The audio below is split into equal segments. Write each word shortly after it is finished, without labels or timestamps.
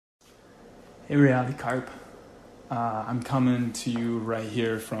Hey, Reality Carp. I'm coming to you right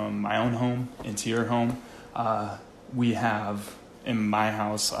here from my own home into your home. We have, in my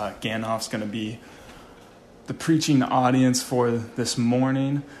house, Gandalf's going to be the preaching audience for this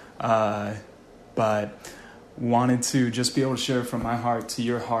morning, but wanted to just be able to share from my heart to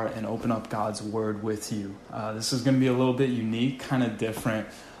your heart and open up God's Word with you. This is going to be a little bit unique, kind of different,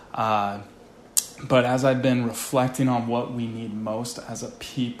 but as I've been reflecting on what we need most as a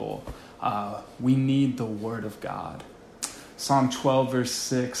people, we need the Word of God. Psalm 12 verse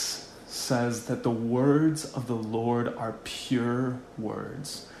 6 says that the words of the Lord are pure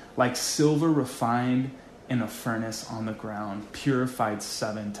words, like silver refined in a furnace on the ground, purified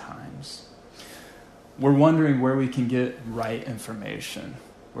 7 times. We're wondering where we can get right information.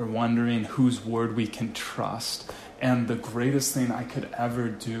 We're wondering whose word we can trust. And the greatest thing I could ever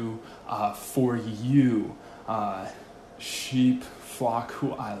do for you, sheep, flock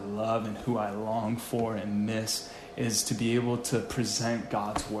who I love and who I long for and miss, is to be able to present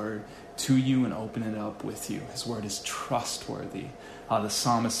God's word to you and open it up with you. His word is trustworthy. The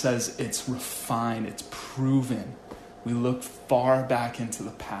psalmist says it's refined, it's proven. We look far back into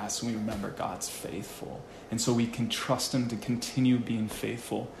the past and we remember God's faithful. And so we can trust him to continue being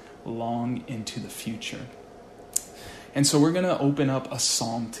faithful long into the future. And so we're going to open up a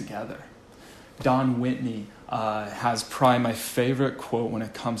psalm together. Don Whitney has probably my favorite quote when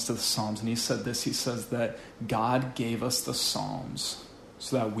it comes to the Psalms. And he said this, he says that God gave us the Psalms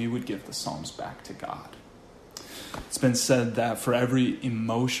so that we would give the Psalms back to God. It's been said that for every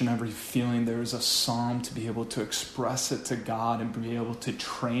emotion, every feeling, there is a psalm to be able to express it to God and be able to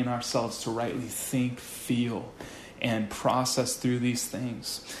train ourselves to rightly think, feel, and process through these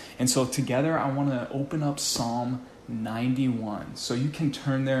things. And so together I want to open up Psalm 91. So you can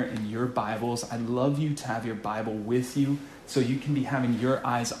turn there in your Bibles. I'd love you to have your Bible with you so you can be having your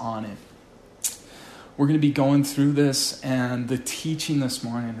eyes on it. We're going to be going through this, and the teaching this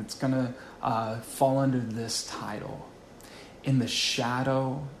morning, it's going to fall under this title: In the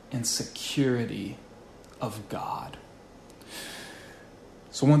Shadow and Security of God.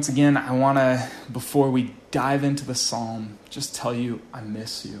 So once again, I want to, before we dive into the psalm, just tell you I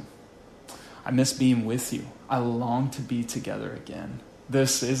miss you. I miss being with you. I long to be together again.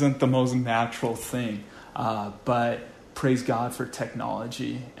 This isn't the most natural thing, but praise God for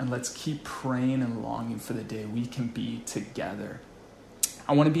technology, and let's keep praying and longing for the day we can be together.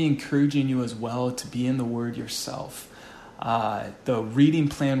 I want to be encouraging you as well to be in the Word yourself. The reading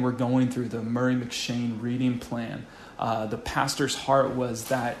plan we're going through, the Murray McShane reading plan, the pastor's heart was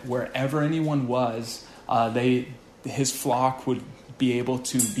that wherever anyone was, his flock would be able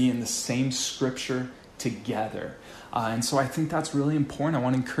to be in the same scripture together. And so I think that's really important. I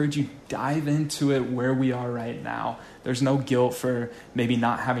want to encourage you, dive into it where we are right now. There's no guilt for maybe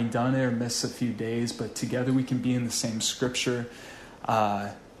not having done it or missed a few days, but together we can be in the same scripture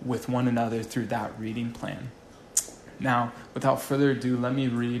with one another through that reading plan. Now, without further ado, let me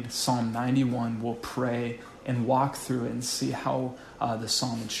read Psalm 91. We'll pray and walk through it and see how the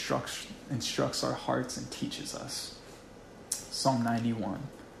psalm instructs our hearts and teaches us. Psalm 91.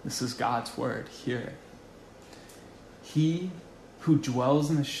 This is God's word. Hear it. He who dwells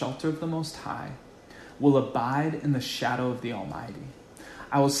in the shelter of the Most High will abide in the shadow of the Almighty.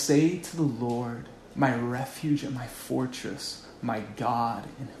 I will say to the Lord, my refuge and my fortress, my God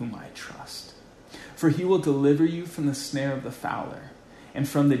in whom I trust. For he will deliver you from the snare of the fowler and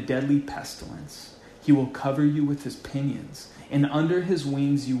from the deadly pestilence. He will cover you with his pinions, and under his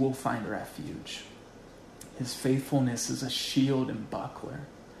wings you will find refuge. His faithfulness is a shield and buckler.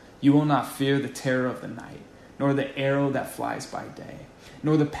 You will not fear the terror of the night, nor the arrow that flies by day,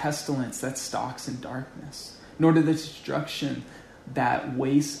 nor the pestilence that stalks in darkness, nor the destruction that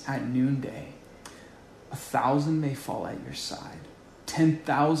wastes at noonday. 1,000 may fall at your side,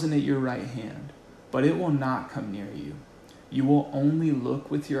 10,000 at your right hand, but it will not come near you. You will only look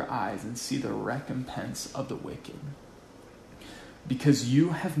with your eyes and see the recompense of the wicked. Because you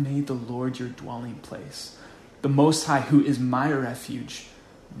have made the Lord your dwelling place, the Most High, who is my refuge,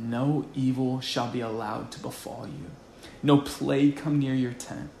 no evil shall be allowed to befall you. No plague come near your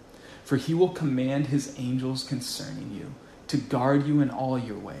tent. For he will command his angels concerning you, to guard you in all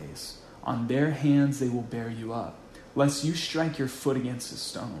your ways. On their hands they will bear you up, lest you strike your foot against a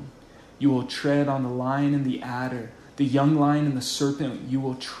stone. You will tread on the lion and the adder, the young lion and the serpent you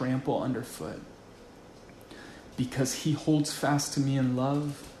will trample underfoot. Because he holds fast to me in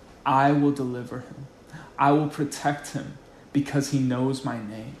love, I will deliver him. I will protect him, because he knows my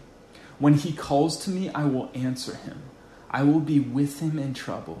name. When he calls to me, I will answer him. I will be with him in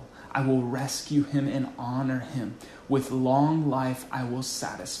trouble. I will rescue him and honor him. With long life I will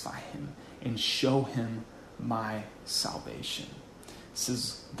satisfy him and show him my salvation. This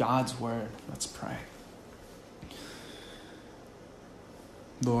is God's word. Let's pray.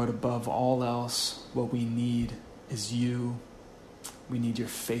 Lord, above all else, what we need is you. We need your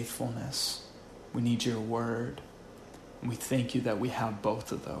faithfulness. We need your word. And we thank you that we have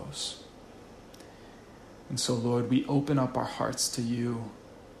both of those. And so, Lord, we open up our hearts to you.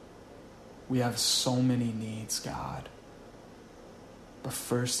 We have so many needs, God. But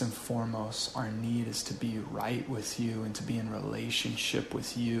first and foremost, our need is to be right with you and to be in relationship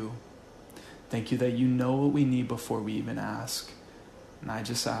with you. Thank you that you know what we need before we even ask. And I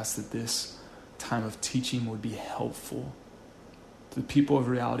just ask that this time of teaching would be helpful to the people of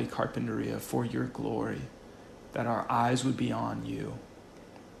Reality Carpinteria for your glory, that our eyes would be on you.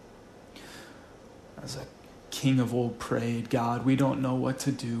 As a king of old prayed, God, we don't know what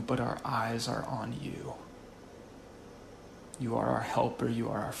to do, but our eyes are on you. You are our helper, you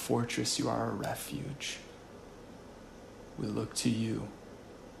are our fortress, you are our refuge. We look to you,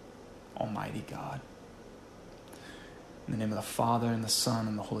 Almighty God. In the name of the Father, and the Son,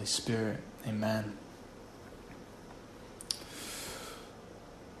 and the Holy Spirit, amen.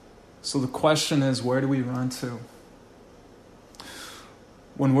 So the question is, where do we run to?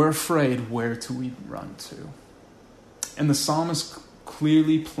 When we're afraid, where do we run to? And the psalmist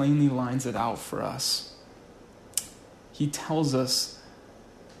clearly, plainly lines it out for us. He tells us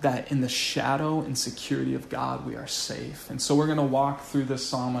that in the shadow and security of God, we are safe. And so we're going to walk through this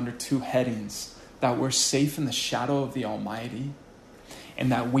psalm under two headings: that we're safe in the shadow of the Almighty,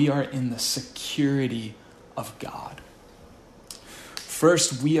 and that we are in the security of God.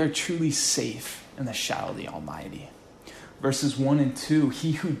 First, we are truly safe in the shadow of the Almighty. Verses 1 and 2,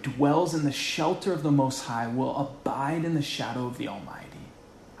 he who dwells in the shelter of the Most High will abide in the shadow of the Almighty.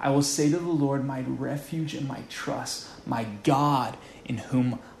 I will say to the Lord, my refuge and my trust, my God in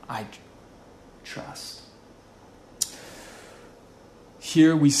whom I trust.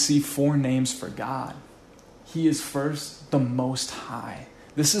 Here we see four names for God. He is first the Most High.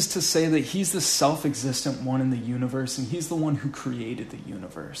 This is to say that he's the self-existent one in the universe, and he's the one who created the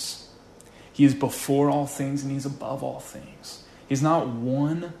universe. He is before all things, and he's above all things. He's not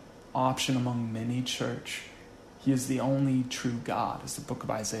one option among many, church. He is the only true God, as the book of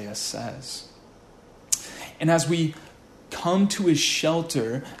Isaiah says. And as we come to his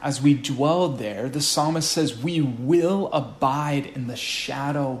shelter, as we dwell there, the psalmist says we will abide in the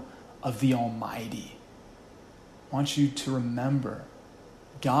shadow of the Almighty. I want you to remember,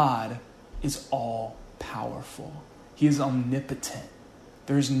 God is all powerful. He is omnipotent.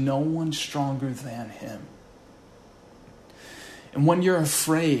 There is no one stronger than him. And when you're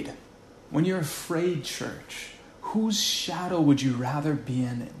afraid, church, whose shadow would you rather be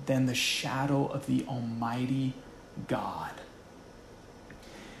in than the shadow of the Almighty God?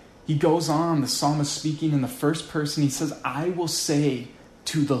 He goes on, the psalmist speaking in the first person, he says, I will say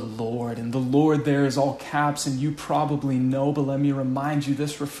to the Lord. And the Lord there is all caps, and you probably know, but let me remind you,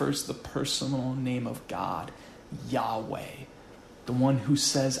 this refers to the personal name of God, Yahweh, the one who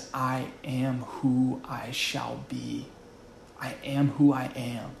says, I am who I shall be. I am who I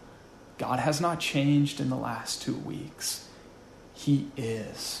am. God has not changed in the last 2 weeks. He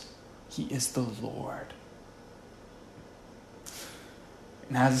is the Lord.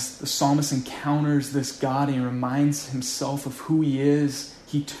 And as the psalmist encounters this God and he reminds himself of who he is,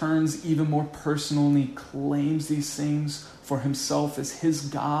 he turns even more personal and he claims these things for himself as his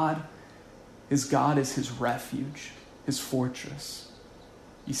God. His God is his refuge, his fortress.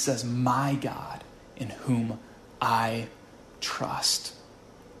 He says, my God in whom I trust.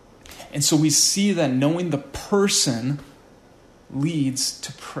 And so we see that knowing the person leads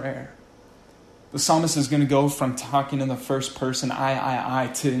to prayer. The psalmist is going to go from talking in the first person, I,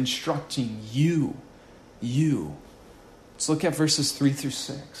 to instructing you. Let's look at verses 3 through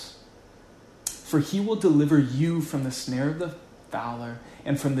 6. For he will deliver you from the snare of the fowler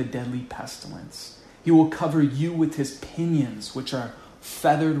and from the deadly pestilence. He will cover you with his pinions, which are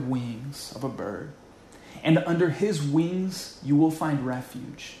feathered wings of a bird. And under his wings you will find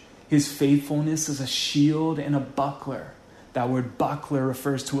refuge. His faithfulness is a shield and a buckler. That word buckler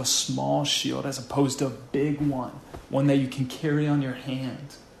refers to a small shield as opposed to a big one that you can carry on your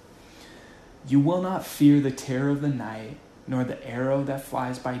hand. You will not fear the terror of the night, nor the arrow that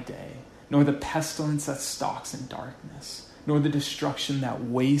flies by day, nor the pestilence that stalks in darkness, nor the destruction that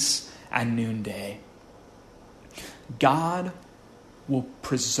wastes at noonday. God will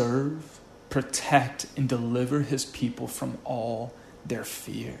preserve, protect, and deliver his people from all their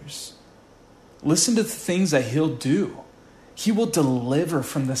fears. Listen to the things that he'll do. He will deliver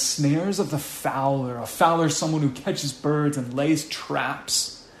from the snares of the fowler. A fowler is someone who catches birds and lays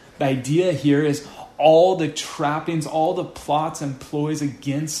traps. The idea here is all the trappings, all the plots and ploys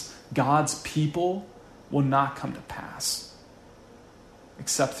against God's people will not come to pass,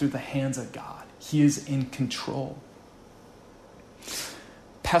 except through the hands of God. He is in control.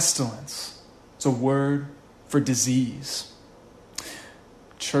 Pestilence. It's a word for disease.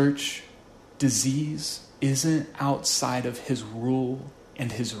 Church, disease isn't outside of his rule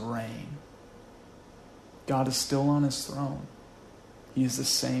and his reign. God is still on his throne. He is the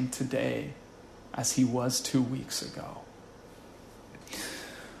same today as he was 2 weeks ago.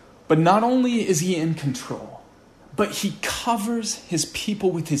 But not only is he in control, but he covers his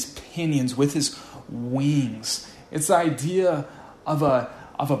people with his pinions, with his wings. It's the idea of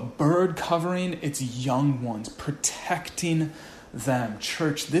a bird covering its young ones, protecting them.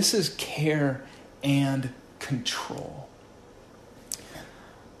 Church, this is care and control.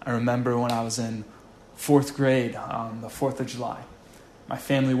 I remember when I was in 4th grade, the 4th of July. My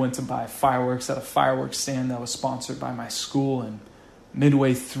family went to buy fireworks at a fireworks stand that was sponsored by my school, and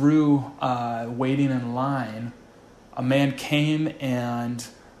midway through waiting in line, a man came and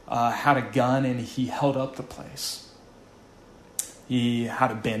had a gun, and he held up the place. He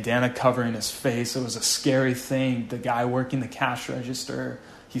had a bandana covering his face. It was a scary thing. The guy working the cash register,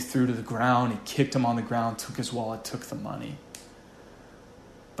 he threw to the ground. He kicked him on the ground, took his wallet, took the money.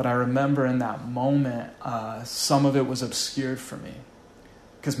 But I remember in that moment, some of it was obscured for me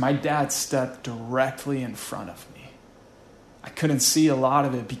because my dad stepped directly in front of me. I couldn't see a lot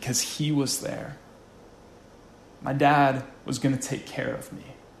of it because he was there. My dad was going to take care of me.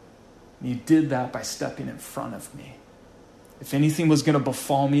 And he did that by stepping in front of me. If anything was going to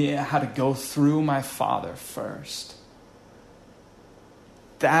befall me, it had to go through my father first.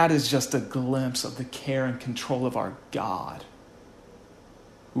 That is just a glimpse of the care and control of our God,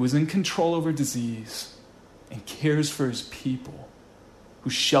 who is in control over disease and cares for his people, who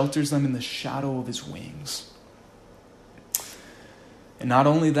shelters them in the shadow of his wings. And not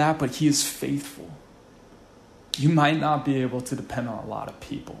only that, but he is faithful. You might not be able to depend on a lot of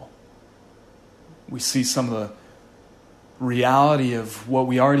people. We see some of the reality of what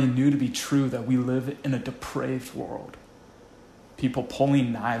we already knew to be true, that we live in a depraved world. People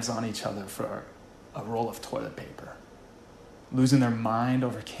pulling knives on each other for a roll of toilet paper, losing their mind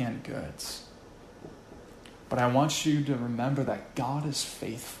over canned goods. But I want you to remember that God is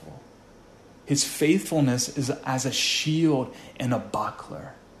faithful. His faithfulness is as a shield and a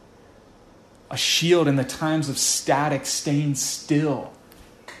buckler. A shield in the times of static, staying still.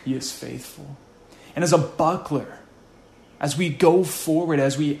 He is faithful. And as a buckler, as we go forward,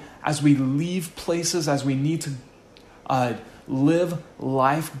 as we leave places, as we need to live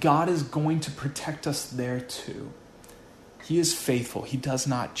life, God is going to protect us there too. He is faithful. He does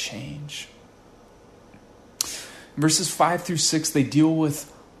not change. Verses 5 through 6, they deal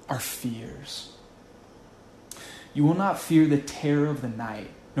with our fears. You will not fear the terror of the night,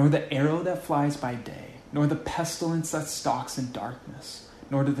 nor the arrow that flies by day, nor the pestilence that stalks in darkness,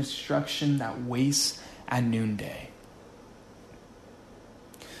 nor the destruction that wastes at noonday.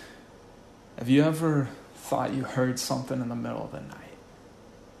 Have you ever thought you heard something in the middle of the night?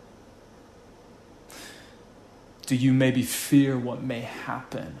 Do you maybe fear what may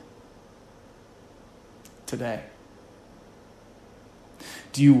happen today?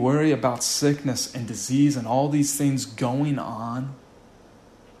 Do you worry about sickness and disease and all these things going on?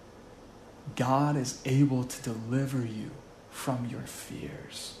 God is able to deliver you from your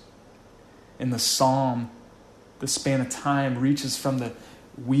fears. In the psalm, the span of time reaches from the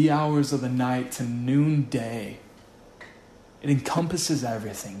wee hours of the night to noonday. It encompasses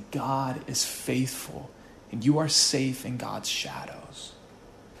everything. God is faithful, and you are safe in God's shadows.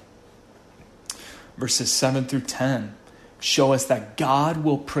 Verses 7 through 10 show us that God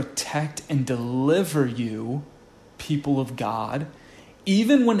will protect and deliver you, people of God,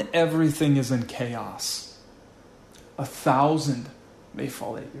 even when everything is in chaos. 1,000 may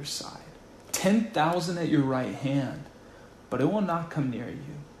fall at your side, 10,000 at your right hand, but it will not come near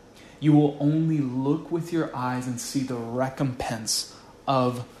you. You will only look with your eyes and see the recompense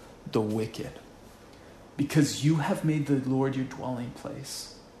of the wicked. Because you have made the Lord your dwelling place,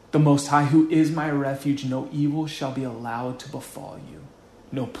 the Most High, who is my refuge. No evil shall be allowed to befall you.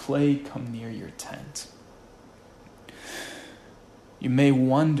 No plague come near your tent. You may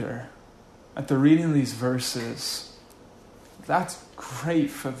wonder, at the reading of these verses, that's great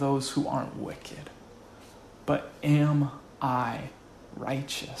for those who aren't wicked. But am I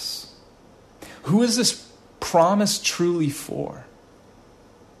righteous? Who is this promise truly for?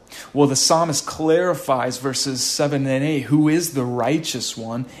 Well, the psalmist clarifies verses 7 and 8, who is the righteous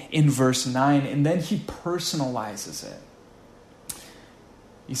one, in verse 9, and then he personalizes it.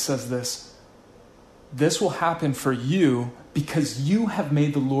 He says this will happen for you because you have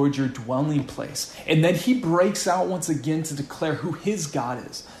made the Lord your dwelling place. And then he breaks out once again to declare who his God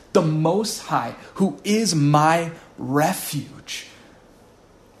is, the Most High, who is my refuge.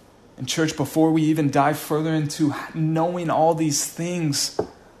 And church, before we even dive further into knowing all these things,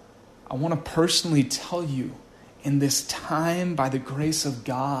 I want to personally tell you, in this time, by the grace of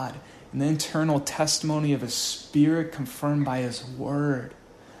God, and the internal testimony of his Spirit confirmed by his word,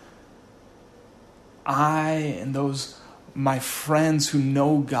 I and those my friends who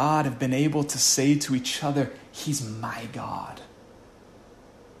know God have been able to say to each other, he's my God.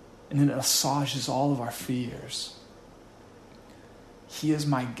 And it assuages all of our fears. He is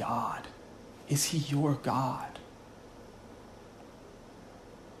my God. Is he your God?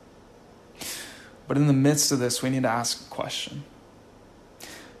 But in the midst of this, we need to ask a question.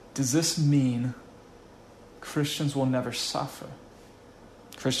 Does this mean Christians will never suffer?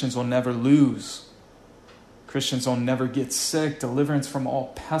 Christians will never lose? Christians will never get sick? Deliverance from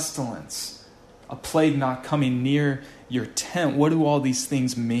all pestilence? A plague not coming near your tent? What do all these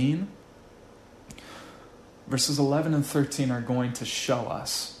things mean? Verses 11 and 13 are going to show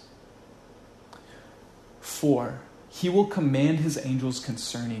us. For he will command his angels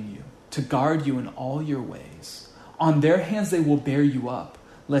concerning you, to guard you in all your ways. On their hands they will bear you up,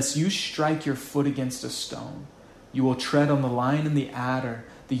 lest you strike your foot against a stone. You will tread on the lion and the adder,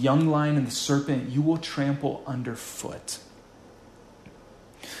 the young lion and the serpent you will trample underfoot.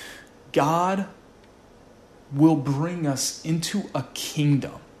 God will bring us into a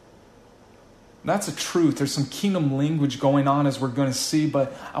kingdom. That's a truth. There's some kingdom language going on as we're going to see,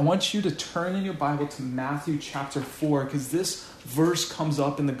 but I want you to turn in your Bible to Matthew chapter 4, because this verse comes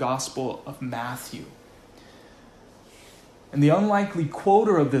up in the Gospel of Matthew. And the unlikely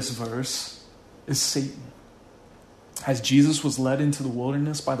quoter of this verse is Satan. As Jesus was led into the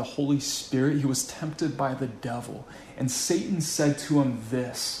wilderness by the Holy Spirit, he was tempted by the devil. And Satan said to him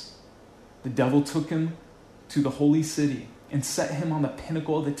this. The devil took him to the holy city and set him on the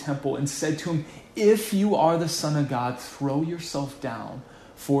pinnacle of the temple and said to him, if you are the Son of God, throw yourself down,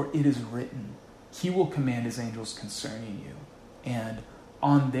 for it is written, he will command his angels concerning you, and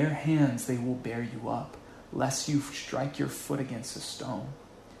on their hands they will bear you up, lest you strike your foot against a stone.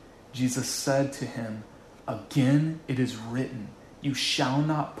 Jesus said to him, again it is written, you shall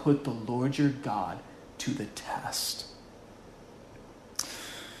not put the Lord your God to the test.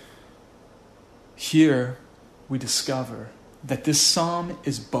 Here we discover that this psalm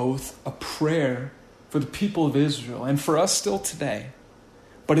is both a prayer for the people of Israel and for us still today,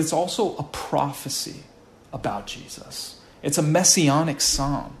 but it's also a prophecy about Jesus. It's a messianic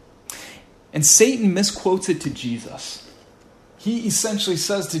psalm. And Satan misquotes it to Jesus. He essentially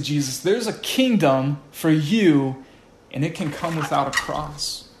says to Jesus, there's a kingdom for you, and it can come without a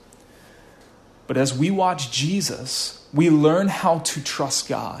cross. But as we watch Jesus, we learn how to trust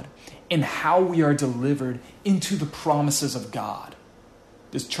God and how we are delivered into the promises of God.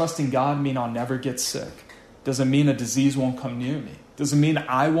 Does trusting God mean I'll never get sick? Does it mean a disease won't come near me? Does it mean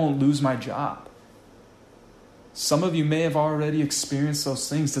I won't lose my job? Some of you may have already experienced those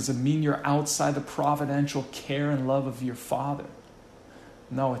things. Does it mean you're outside the providential care and love of your Father?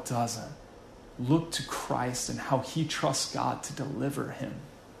 No, it doesn't. Look to Christ and how he trusts God to deliver him.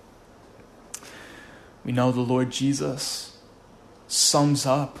 We know the Lord Jesus sums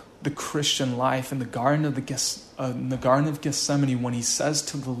up the Christian life in the Garden of Gethsemane when he says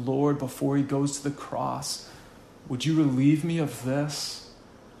to the Lord before he goes to the cross, would you relieve me of this?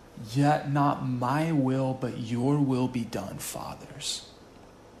 Yet not my will, but your will be done, fathers.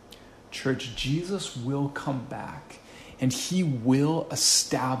 Church, Jesus will come back and he will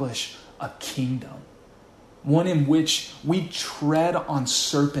establish a kingdom. One in which we tread on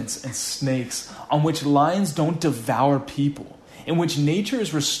serpents and snakes, on which lions don't devour people, in which nature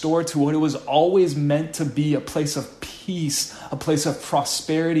is restored to what it was always meant to be, a place of peace, a place of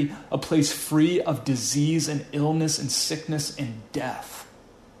prosperity, a place free of disease and illness and sickness and death.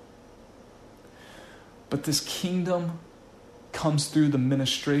 But this kingdom comes through the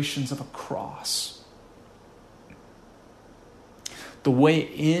ministrations of a cross. The way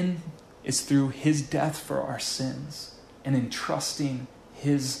in is through his death for our sins and in trusting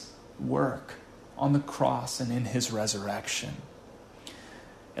his work on the cross and in his resurrection.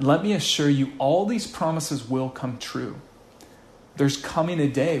 And let me assure you, all these promises will come true. There's coming a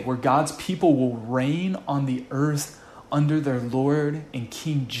day where God's people will reign on the earth under their Lord and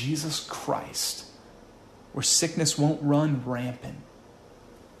King Jesus Christ, where sickness won't run rampant.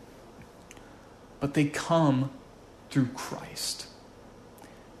 But they come through Christ.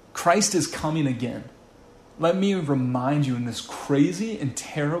 Christ is coming again. let me remind you, in this crazy and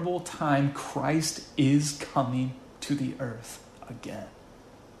terrible time, Christ is coming to the earth again.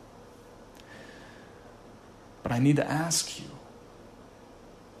 But I need to ask you,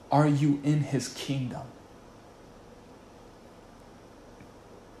 are you in his kingdom?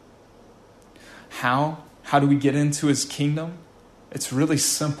 How? How do we get into his kingdom? It's really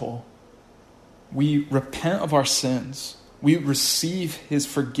simple. We repent of our sins. We receive his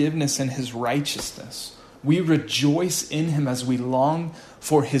forgiveness and his righteousness. We rejoice in him as we long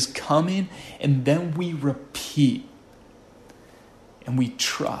for his coming, and then we repeat and we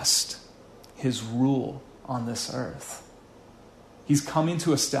trust his rule on this earth. He's coming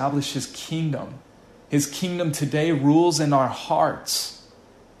to establish his kingdom. His kingdom today rules in our hearts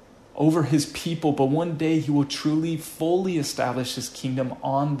over his people, but one day he will truly, fully establish his kingdom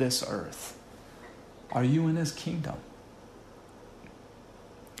on this earth. Are you in his kingdom?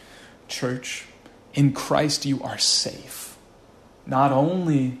 Church, in Christ you are safe. Not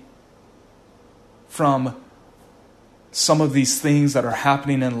only from some of these things that are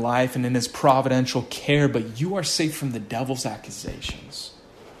happening in life and in his providential care, but you are safe from the devil's accusations.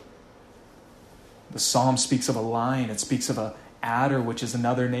 The psalm speaks of a lion. It speaks of an adder, which is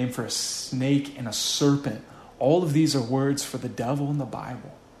another name for a snake, and a serpent. All of these are words for the devil in the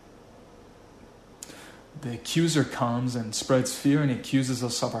Bible. The accuser comes and spreads fear and accuses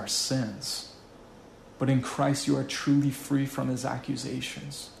us of our sins. But in Christ you are truly free from his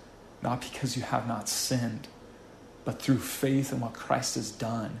accusations, not because you have not sinned, but through faith in what Christ has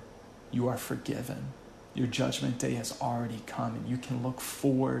done, you are forgiven. Your judgment day has already come, and you can look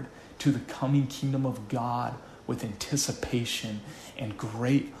forward to the coming kingdom of God with anticipation and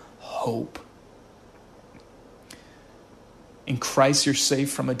great hope. In Christ, you're saved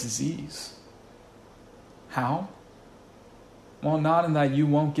from a disease. How? Well, not in that you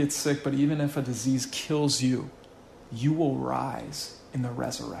won't get sick, but even if a disease kills you, you will rise in the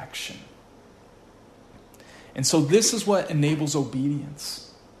resurrection. And so this is what enables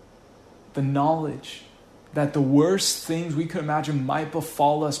obedience. The knowledge that the worst things we could imagine might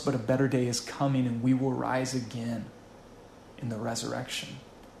befall us, but a better day is coming, and we will rise again in the resurrection.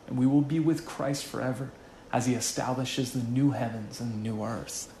 And we will be with Christ forever as he establishes the new heavens and the new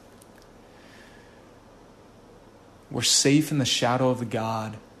earth. We're safe in the shadow of the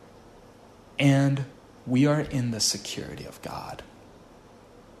God, and we are in the security of God.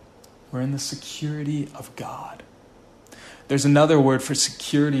 We're in the security of God. There's another word for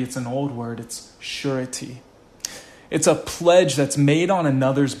security. It's an old word. It's surety. It's a pledge that's made on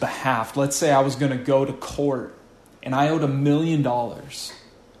another's behalf. Let's say I was going to go to court and I owed $1 million,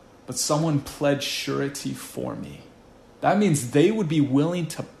 but someone pledged surety for me. That means they would be willing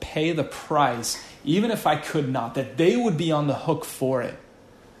to pay the price, even if I could not, that they would be on the hook for it.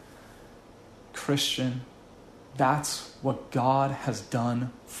 Christian, that's what God has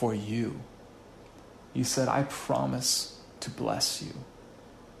done for you. He said, I promise to bless you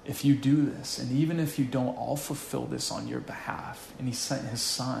if you do this. And even if you don't, I'll fulfill this on your behalf. And he sent his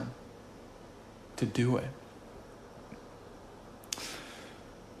son to do it.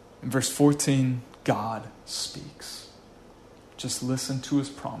 In verse 14, God speaks. Just listen to his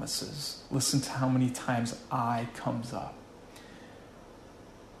promises. Listen to how many times I comes up.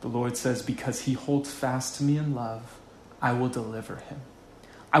 The Lord says, because he holds fast to me in love, I will deliver him.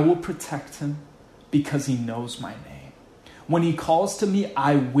 I will protect him because he knows my name. When he calls to me,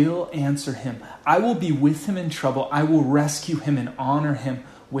 I will answer him. I will be with him in trouble. I will rescue him and honor him.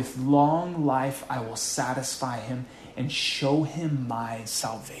 With long life, I will satisfy him and show him my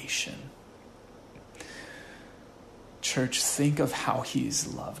salvation. Church, think of how he's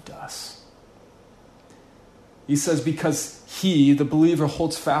loved us. He says, because he, the believer,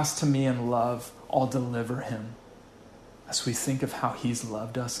 holds fast to me in love, I'll deliver him. As we think of how he's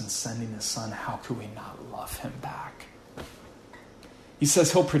loved us in sending his son, how could we not love him back? He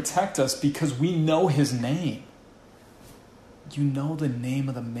says he'll protect us because we know his name. You know the name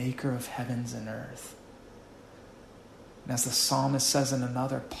of the maker of heavens and earth. And as the psalmist says in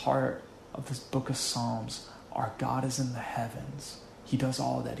another part of this book of Psalms, our God is in the heavens. He does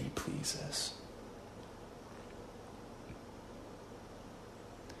all that he pleases.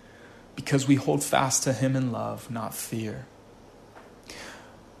 Because we hold fast to him in love, not fear.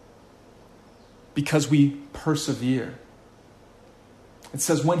 Because we persevere. It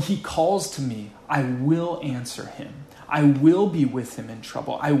says, when he calls to me, I will answer him. I will be with him in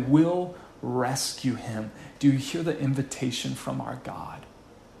trouble. I will rescue him. Do you hear the invitation from our God?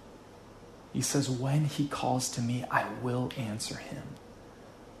 He says, when he calls to me, I will answer him.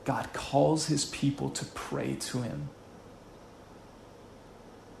 God calls his people to pray to him.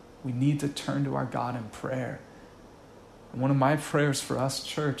 We need to turn to our God in prayer. And one of my prayers for us,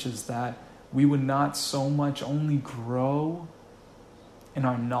 church, is that we would not so much only grow in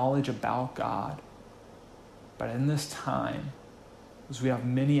our knowledge about God, but in this time, as we have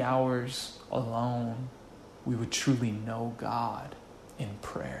many hours alone, we would truly know God in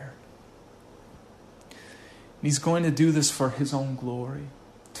prayer. And he's going to do this for his own glory,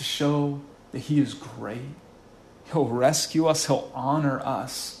 to show that he is great. He'll rescue us, he'll honor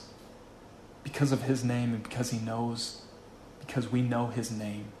us because of his name and because we know his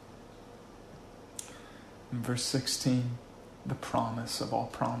name. In verse 16, the promise of all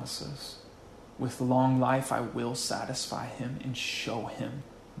promises. With long life I will satisfy him and show him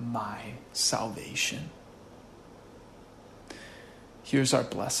my salvation. Here's our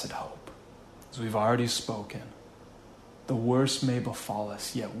blessed hope. As we've already spoken, the worst may befall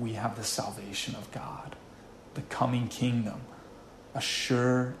us, yet we have the salvation of God, the coming kingdom, a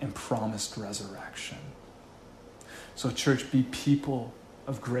sure and promised resurrection. So church, be people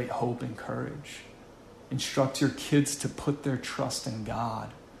of great hope and courage. Instruct your kids to put their trust in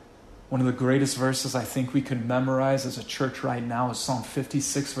God. One of the greatest verses I think we could memorize as a church right now is Psalm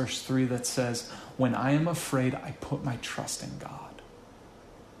 56, verse 3, that says, "When I am afraid, I put my trust in God."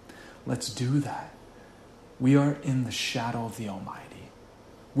 Let's do that. We are in the shadow of the Almighty.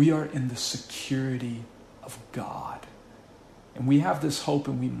 We are in the security of God. And we have this hope,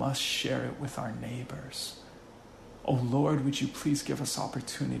 and we must share it with our neighbors. Oh Lord, would you please give us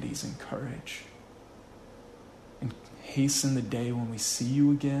opportunities and courage? And hasten the day when we see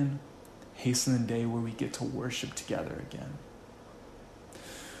you again. Hasten the day where we get to worship together again.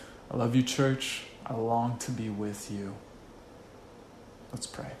 I love you, church. I long to be with you. Let's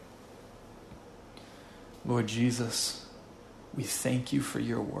pray. Lord Jesus, we thank you for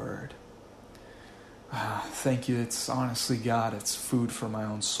your word. Thank you. It's honestly, God, it's food for my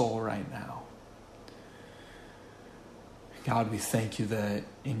own soul right now. God, we thank you that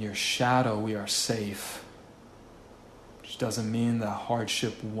in your shadow we are safe. Which doesn't mean that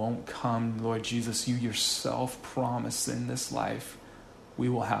hardship won't come. Lord Jesus, you yourself promised in this life we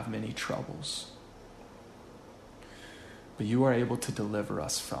will have many troubles. But you are able to deliver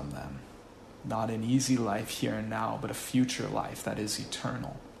us from them. Not an easy life here and now, but a future life that is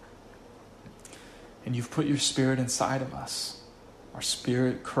eternal. And you've put your Spirit inside of us. Our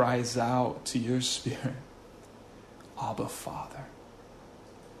spirit cries out to your Spirit, Abba, Father.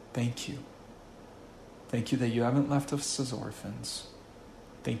 Thank you. Thank you that you haven't left us as orphans.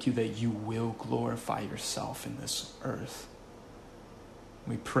 Thank you that you will glorify yourself in this earth.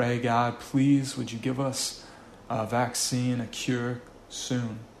 We pray, God, please, would you give us a vaccine, a cure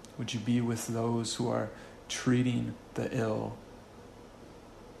soon? Would you be with those who are treating the ill?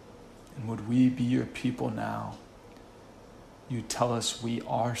 And would we be your people now? You tell us we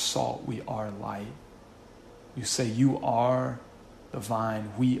are salt, we are light. You say you are the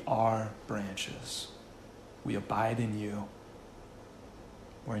vine, we are branches. We abide in you.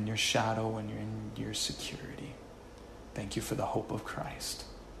 We're in your shadow and you're in your security. Thank you for the hope of Christ.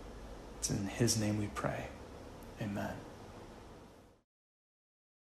 It's in his name we pray. Amen.